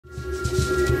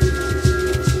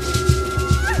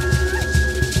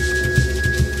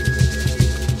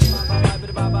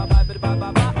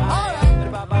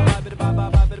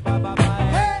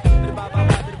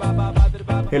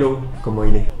Hello, comment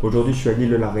il est? Aujourd'hui je suis à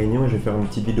l'île de la Réunion et je vais faire une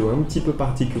petite vidéo un petit peu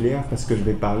particulière parce que je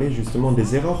vais parler justement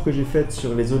des erreurs que j'ai faites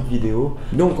sur les autres vidéos.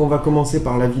 Donc on va commencer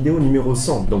par la vidéo numéro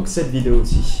 100, donc cette vidéo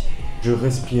aussi. Je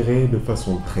respirais de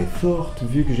façon très forte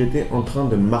vu que j'étais en train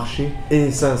de marcher.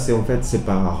 Et ça, c'est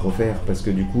pas à refaire parce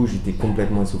que du coup, j'étais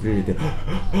complètement essoufflé. J'étais...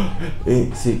 Et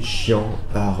c'est chiant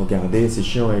à regarder, c'est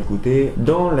chiant à écouter.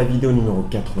 Dans la vidéo numéro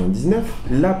 99,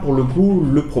 là pour le coup,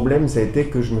 le problème, ça a été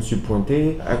que je me suis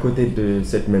pointé à côté de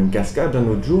cette même cascade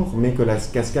un autre jour, mais que la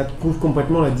cascade couvre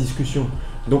complètement la discussion.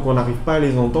 Donc on n'arrive pas à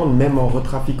les entendre, même en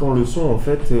retrafiquant le son. En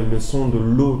fait, le son de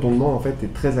l'eau tombant en fait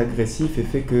est très agressif et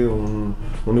fait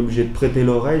qu'on est obligé de prêter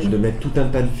l'oreille, de mettre tout un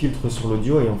tas de filtres sur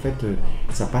l'audio et en fait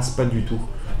ça passe pas du tout.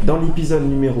 Dans l'épisode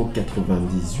numéro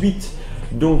 98,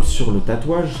 donc sur le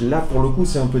tatouage, là pour le coup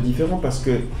c'est un peu différent parce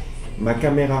que ma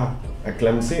caméra a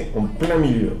clamsé en plein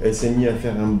milieu. Elle s'est mise à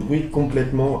faire un bruit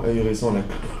complètement ahurissant là.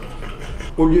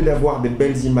 Au lieu d'avoir des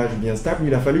belles images bien stables,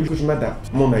 il a fallu que je m'adapte.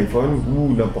 Mon iPhone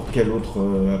ou n'importe quel autre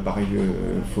appareil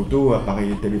photo,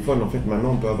 appareil téléphone, en fait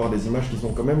maintenant on peut avoir des images qui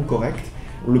sont quand même correctes.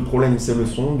 Le problème c'est le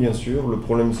son bien sûr, le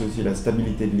problème c'est aussi la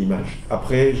stabilité de l'image.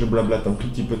 Après je blablate un tout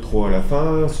petit peu trop à la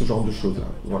fin, ce genre de choses là,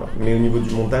 voilà. Mais au niveau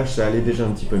du montage ça allait déjà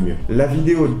un petit peu mieux. La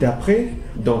vidéo d'après,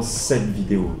 dans cette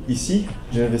vidéo ici,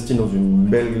 j'ai investi dans une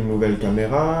belle nouvelle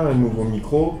caméra, un nouveau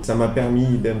micro. Ça m'a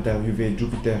permis d'interviewer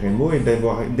Jupiter et Mo et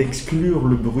d'exclure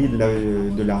le bruit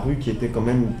de la rue qui était quand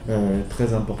même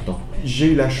très important.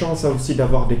 J'ai eu la chance aussi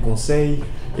d'avoir des conseils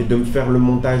et de me faire le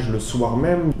montage le soir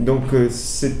même. Donc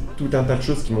c'est tout un tas de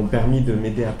choses qui m'ont permis de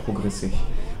m'aider à progresser.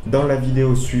 Dans la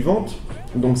vidéo suivante,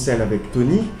 donc celle avec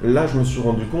Tony, là je me suis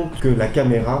rendu compte que la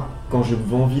caméra, quand j'ai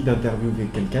envie d'interviewer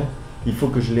quelqu'un, il faut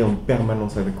que je l'ai en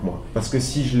permanence avec moi. Parce que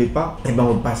si je l'ai pas, eh ben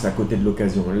on passe à côté de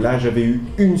l'occasion. Là, j'avais eu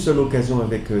une seule occasion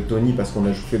avec Tony parce qu'on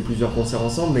a fait plusieurs concerts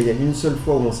ensemble, mais il y a une seule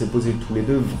fois où on s'est posés tous les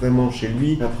deux vraiment chez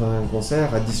lui après un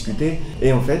concert à discuter.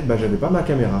 Et en fait, j'avais pas ma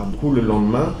caméra. Du coup, le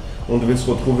lendemain, on devait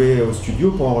se retrouver au studio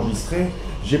pour enregistrer.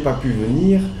 J'ai pas pu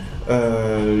venir.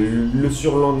 Le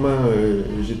surlendemain,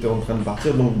 j'étais en train de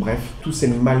partir. Donc bref, tout s'est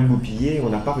mal goupillé. On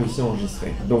n'a pas réussi à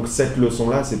enregistrer. Donc cette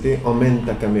leçon-là, c'était emmène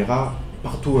ta caméra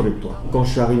partout avec toi. Quand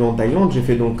je suis arrivé en Thaïlande, j'ai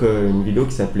fait donc une vidéo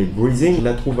qui s'appelait Breathing. Je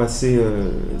la trouve assez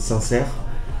sincère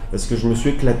parce que je me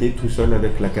suis éclaté tout seul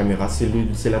avec la caméra.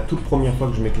 C'est la toute première fois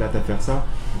que je m'éclate à faire ça.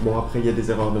 Bon, après il y a des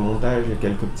erreurs de montage, il y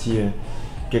a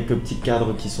quelques petits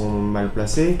cadres qui sont mal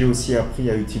placés. J'ai aussi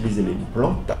appris à utiliser les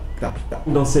plans.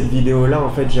 Dans cette vidéo-là, en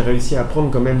fait, j'ai réussi à apprendre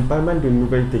quand même pas mal de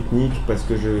nouvelles techniques parce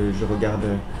que je regarde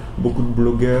beaucoup de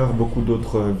blogueurs, beaucoup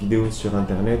d'autres vidéos sur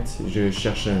internet. Je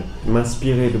cherche à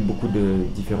m'inspirer de beaucoup de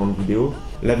différentes vidéos.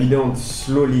 La vidéo en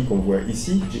slowly qu'on voit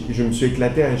ici, je me suis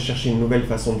éclaté à chercher une nouvelle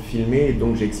façon de filmer et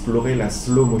donc j'ai exploré la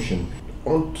slow motion.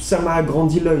 Ça m'a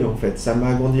agrandi l'œil en fait, ça m'a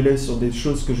agrandi l'œil sur des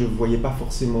choses que je ne voyais pas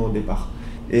forcément au départ.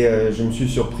 Et je me suis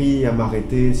surpris à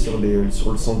m'arrêter sur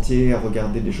le sentier, à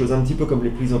regarder des choses un petit peu comme les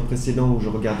prises précédentes où je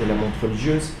regardais la montre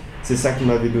religieuse. C'est ça qui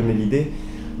m'avait donné l'idée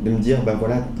de me dire,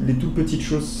 voilà, les toutes petites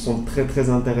choses sont très très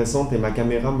intéressantes et ma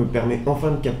caméra me permet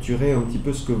enfin de capturer un petit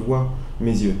peu ce que voient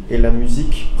mes yeux. Et la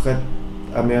musique prête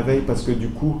à merveille parce que du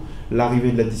coup,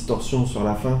 l'arrivée de la distorsion sur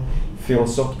la fin fait en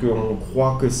sorte qu'on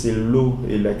croit que c'est l'eau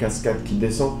et la cascade qui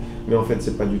descend, mais en fait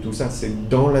c'est pas du tout ça, c'est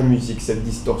dans la musique, cette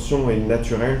distorsion est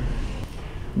naturelle.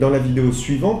 Dans la vidéo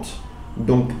suivante,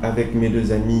 donc avec mes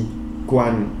deux amis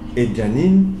Kwan et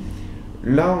Janine,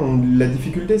 là la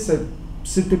difficulté,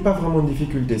 c'était pas vraiment une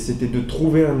difficulté, c'était de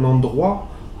trouver un endroit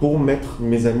pour mettre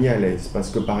mes amis à l'aise. Parce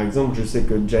que par exemple, je sais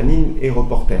que Janine est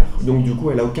reporter, donc du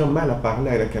coup elle a aucun mal à parler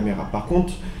à la caméra. Par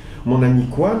contre, mon ami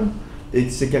Kwan,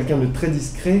 c'est quelqu'un de très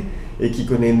discret et qui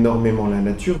connaît énormément la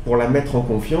nature. Pour la mettre en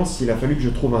confiance, il a fallu que je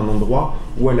trouve un endroit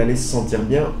où elle allait se sentir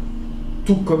bien,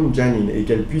 tout comme Janine, et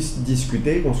qu'elle puisse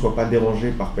discuter, qu'on ne soit pas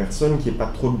dérangé par personne, qu'il n'y ait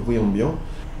pas trop de bruit ambiant.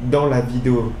 Dans la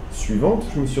vidéo suivante,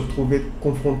 je me suis retrouvé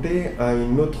confronté à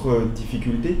une autre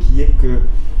difficulté qui est que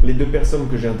les deux personnes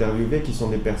que j'ai interviewées, qui sont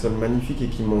des personnes magnifiques et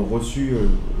qui m'ont reçu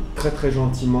très très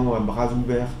gentiment à bras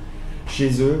ouverts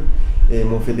chez eux et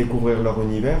m'ont fait découvrir leur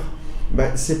univers,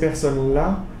 ces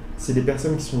personnes-là, c'est des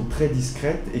personnes qui sont très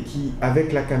discrètes et qui,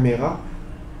 avec la caméra,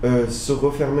 se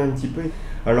refermaient un petit peu.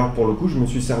 Alors pour le coup, je me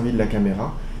suis servi de la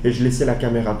caméra et je laissais la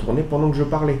caméra tourner pendant que je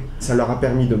parlais. Ça leur a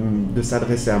permis de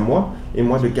s'adresser à moi et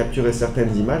moi de capturer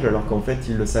certaines images alors qu'en fait,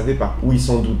 ils ne le savaient pas. Ou ils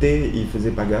s'en doutaient et ils ne faisaient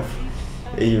pas gaffe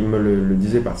et ils me le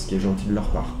disaient pas, ce qui est gentil de leur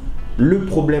part. Le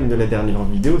problème de la dernière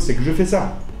vidéo, c'est que je fais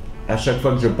ça. À chaque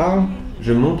fois que je parle,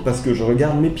 je monte parce que je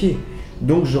regarde mes pieds.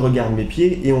 Donc je regarde mes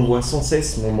pieds et on voit sans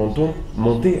cesse mon menton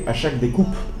monter à chaque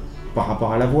découpe par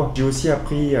rapport à la voix. J'ai aussi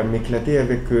appris à m'éclater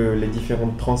avec les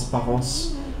différentes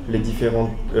transparences, les différents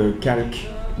calques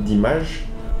d'images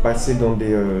passer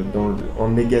en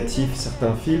négatif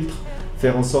certains filtres,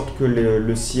 faire en sorte que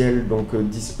le ciel donc,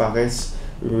 disparaisse,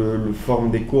 forme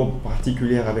des courbes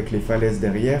particulières avec les falaises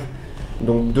derrière.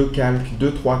 Donc deux calques,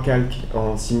 trois calques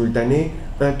en simultané,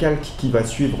 un calque qui va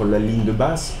suivre la ligne de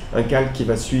basse, un calque qui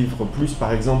va suivre plus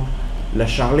par exemple la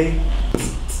charlée.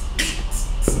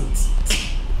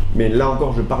 Mais là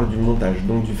encore, je parle du montage,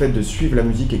 donc du fait de suivre la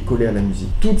musique et coller à la musique.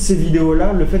 Toutes ces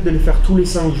vidéos-là, le fait de les faire tous les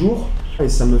 5 jours, et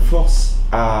ça me force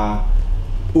à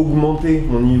augmenter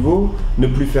mon niveau, ne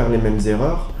plus faire les mêmes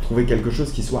erreurs, trouver quelque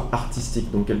chose qui soit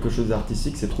artistique. Donc quelque chose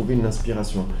d'artistique, c'est trouver une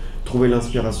inspiration. Trouver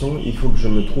l'inspiration, il faut que je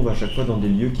me trouve à chaque fois dans des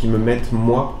lieux qui me mettent,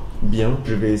 moi, bien.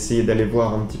 Je vais essayer d'aller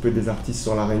voir un petit peu des artistes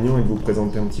sur La Réunion et vous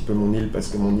présenter un petit peu mon île, parce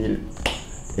que mon île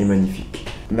est magnifique.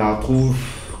 On retrouve,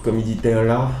 comme il dit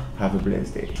là, have a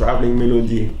blessed day. Traveling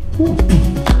Melody.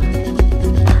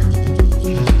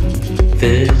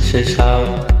 This is how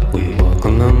we walk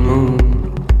on the moon.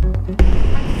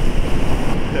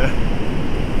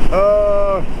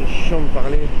 Oh, c'est chiant de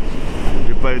parler.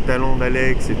 J'ai pas le talent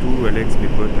d'Alex et tout. Alex, mes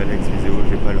potes, Alex, Viséo,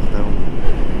 j'ai pas leur talent.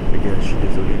 Les gars, je suis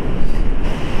désolé.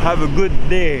 Have a good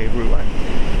day, everyone.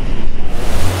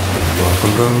 Walk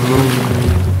on the moon.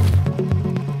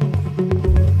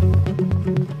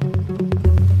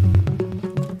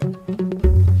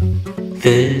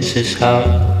 This is how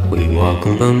we walk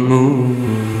on the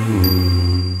moon.